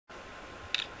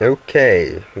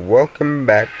Okay, welcome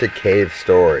back to Cave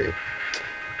Story.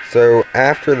 So,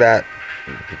 after that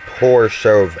poor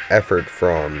show of effort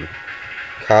from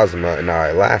Kazuma and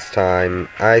I last time,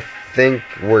 I think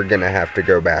we're gonna have to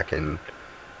go back and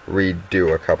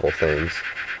redo a couple things.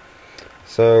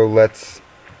 So, let's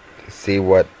see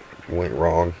what went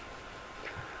wrong.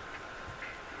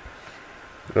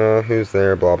 Who's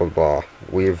there? Blah blah blah.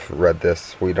 We've read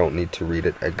this, we don't need to read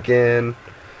it again.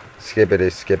 Skippity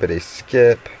skippity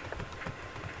skip.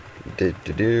 Do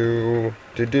do do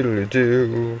do do do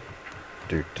do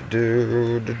do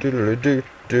do do do do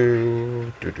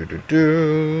do do do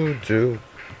do do.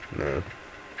 No.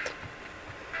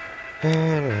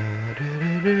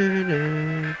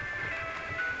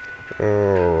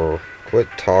 Oh, quit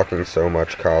talking so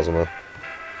much, Kazuma.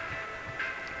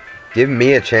 Give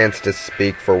me a chance to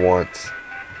speak for once.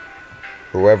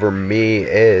 Whoever me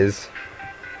is.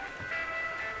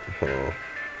 Oh.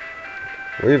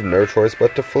 We have no choice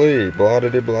but to flee. Blah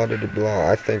de blah de blah.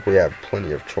 I think we have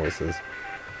plenty of choices.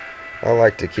 I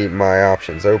like to keep my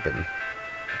options open.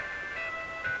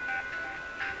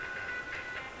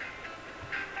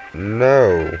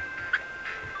 No.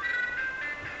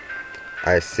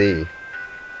 I see.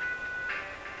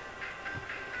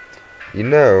 You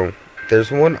know, there's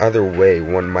one other way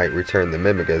one might return the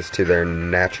Mimigas to their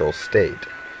natural state.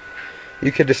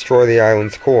 You could destroy the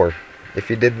island's core. If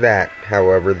you did that,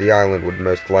 however, the island would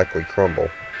most likely crumble.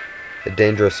 A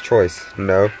dangerous choice,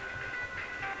 no?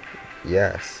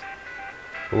 Yes.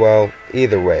 Well,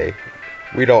 either way,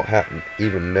 we don't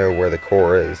even know where the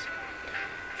core is.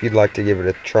 If you'd like to give it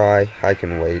a try, I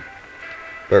can wait.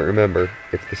 But remember,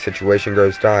 if the situation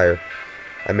grows dire,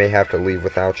 I may have to leave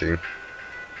without you.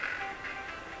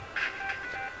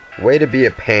 Way to be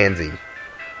a pansy.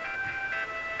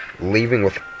 Leaving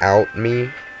without me?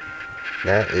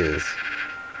 That is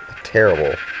a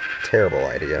terrible, terrible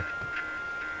idea.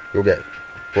 You'll get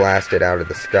blasted out of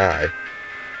the sky.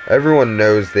 Everyone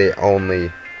knows the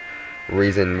only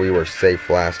reason we were safe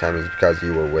last time is because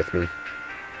you were with me.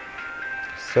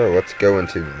 So let's go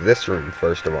into this room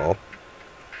first of all.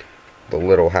 The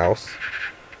little house.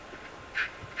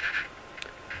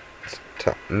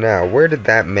 Now, where did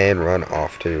that man run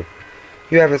off to?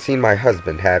 You haven't seen my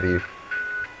husband, have you?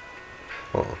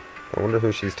 Oh, I wonder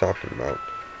who she's talking about.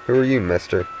 Who are you,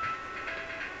 mister?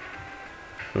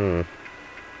 I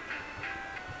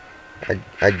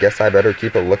guess I better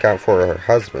keep a lookout for her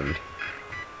husband.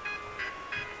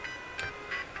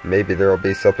 Maybe there'll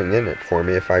be something in it for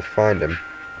me if I find him.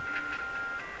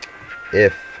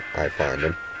 If I find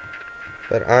him.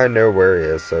 But I know where he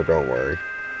is, so don't worry.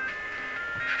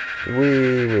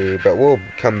 But we'll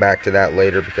come back to that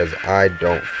later because I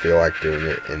don't feel like doing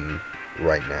it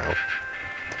right now.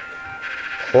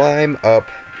 Climb up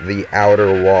the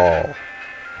outer wall.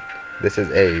 This is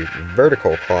a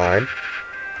vertical climb,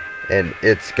 and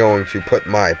it's going to put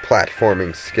my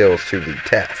platforming skills to the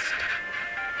test.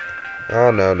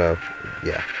 Oh, no.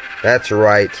 Yeah, that's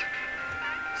right.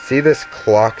 See this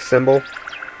clock symbol?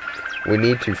 We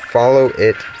need to follow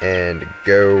it and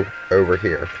go over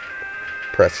here.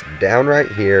 Press down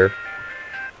right here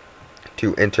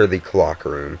to enter the clock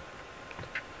room.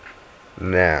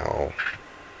 Now,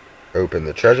 open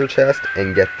the treasure chest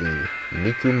and get the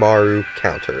Nikumaru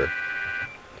counter.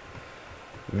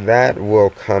 That will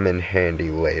come in handy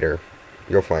later.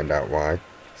 You'll find out why.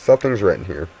 Something's written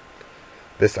here.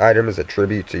 This item is a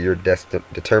tribute to your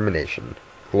determination.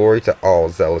 Glory to all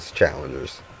zealous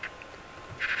challengers.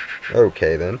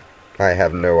 Okay then. I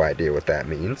have no idea what that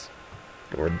means.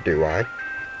 Or do I?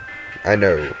 I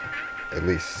know at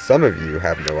least some of you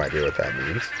have no idea what that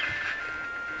means.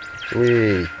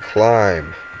 We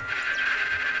climb.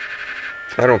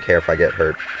 I don't care if I get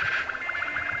hurt.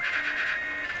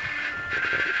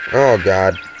 Oh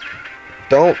god.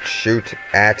 Don't shoot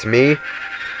at me.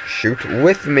 Shoot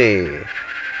with me.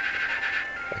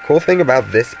 The cool thing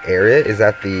about this area is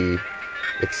that the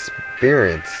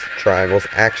experience triangles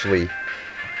actually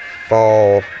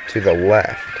fall to the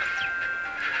left.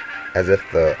 As if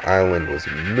the island was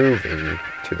moving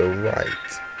to the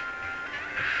right.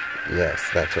 Yes,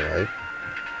 that's right.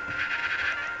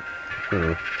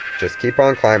 Just keep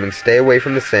on climbing. Stay away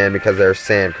from the sand because there are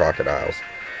sand crocodiles.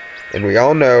 And we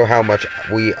all know how much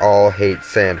we all hate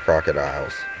sand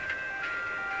crocodiles.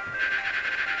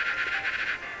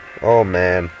 Oh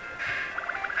man.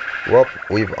 Well,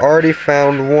 we've already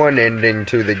found one ending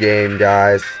to the game,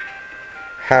 guys.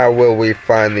 How will we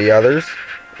find the others?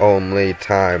 Only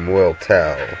time will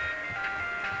tell.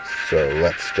 So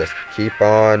let's just keep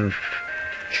on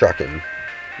trucking.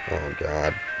 Oh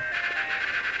god.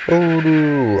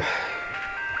 Ooh.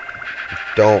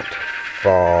 Don't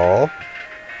fall.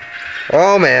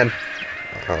 Oh, man.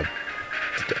 Oh,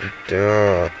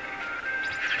 duh.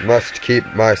 Must keep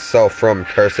myself from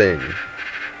cursing.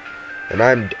 And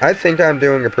I think I'm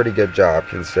doing a pretty good job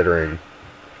considering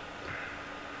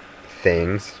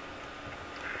things.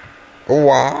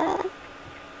 Wow.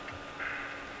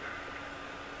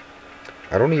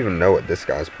 I don't even know what this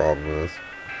guy's problem is.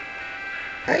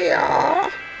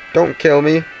 Hiya! Don't kill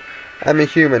me. I'm a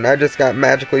human. I just got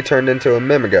magically turned into a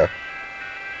Mimiga.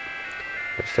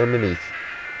 There's so many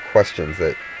questions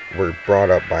that were brought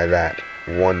up by that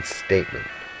one statement.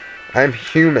 I'm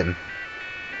human.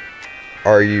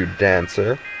 Are you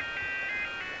Dancer?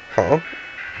 Huh?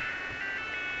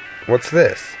 What's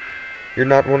this? You're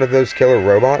not one of those killer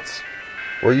robots?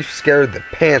 Were you scared the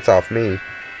pants off me?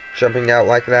 Jumping out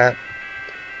like that?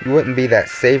 You wouldn't be that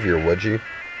savior, would you?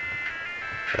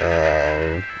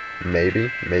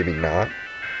 Maybe. Maybe not.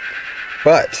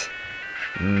 But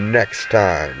next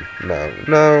time.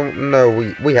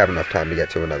 No, we have enough time to get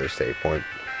to another save point.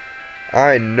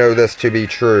 I know this to be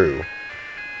true.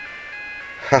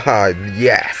 Haha,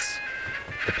 yes.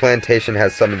 The plantation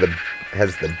has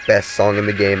the best song in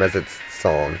the game as its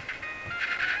song.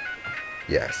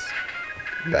 Yes.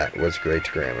 That was great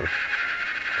grammar.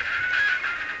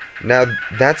 Now,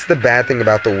 that's the bad thing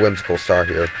about the whimsical star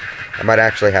here. I might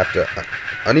actually have to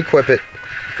unequip it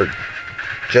for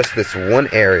just this one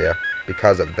area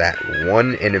because of that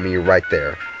one enemy right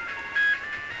there.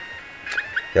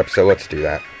 Yep, so let's do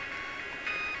that.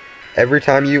 Every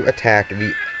time you attack,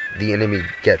 the enemy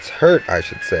gets hurt, I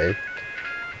should say,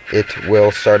 it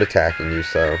will start attacking you,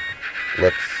 so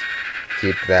let's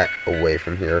keep that away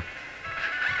from here.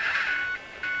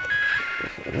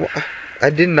 I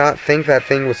did not think that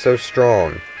thing was so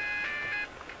strong.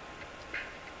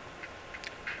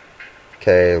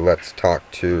 Okay, let's talk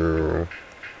to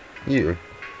you.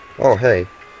 Oh, hey.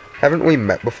 Haven't we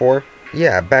met before?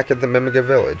 Yeah, back at the Mimiga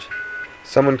village.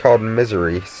 Someone called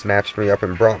Misery snatched me up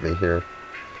and brought me here.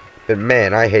 But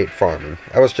man, I hate farming.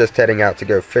 I was just heading out to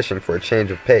go fishing for a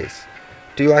change of pace.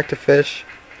 Do you like to fish?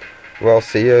 Well,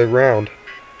 see you around.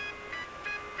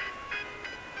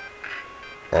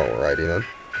 Alrighty then.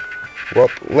 Well,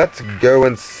 let's go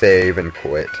and save and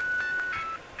quit.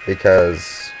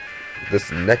 Because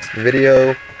this next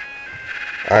video,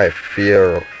 I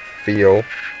feel...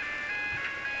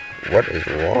 What is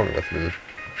wrong with me?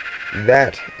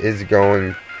 That is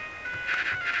going...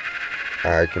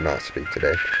 I cannot speak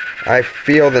today. I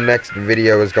feel the next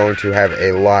video is going to have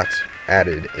a lot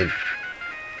added in.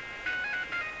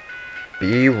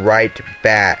 Be right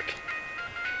back.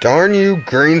 Darn you,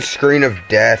 green screen of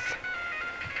death.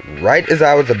 Right as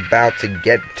I was about to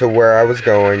get to where I was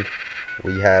going,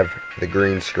 we have the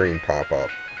green screen pop up.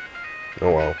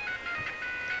 Oh well.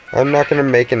 I'm not going to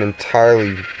make an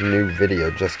entirely new video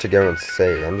just to go and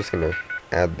save. I'm just going to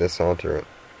add this onto it.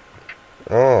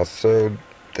 Oh, so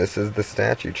this is the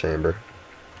statue chamber.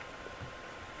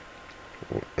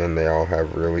 And they all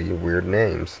have really weird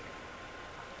names.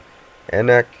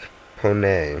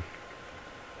 Anakpone,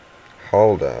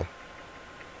 Hulda,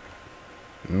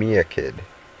 Miakid.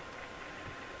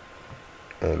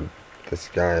 And this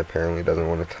guy apparently doesn't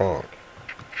want to talk.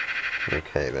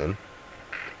 Okay then.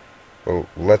 Well,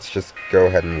 let's just go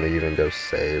ahead and leave and go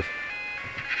save.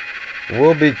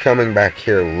 We'll be coming back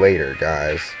here later,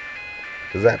 guys.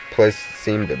 Because that place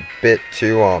seemed a bit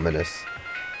too ominous.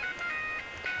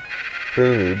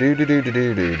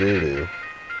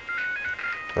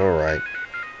 Alright.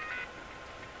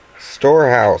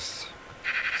 Storehouse.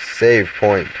 Save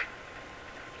point.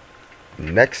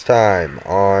 Next time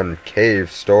on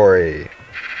Cave Story,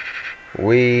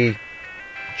 we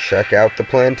check out the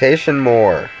plantation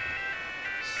more.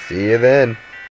 See you then.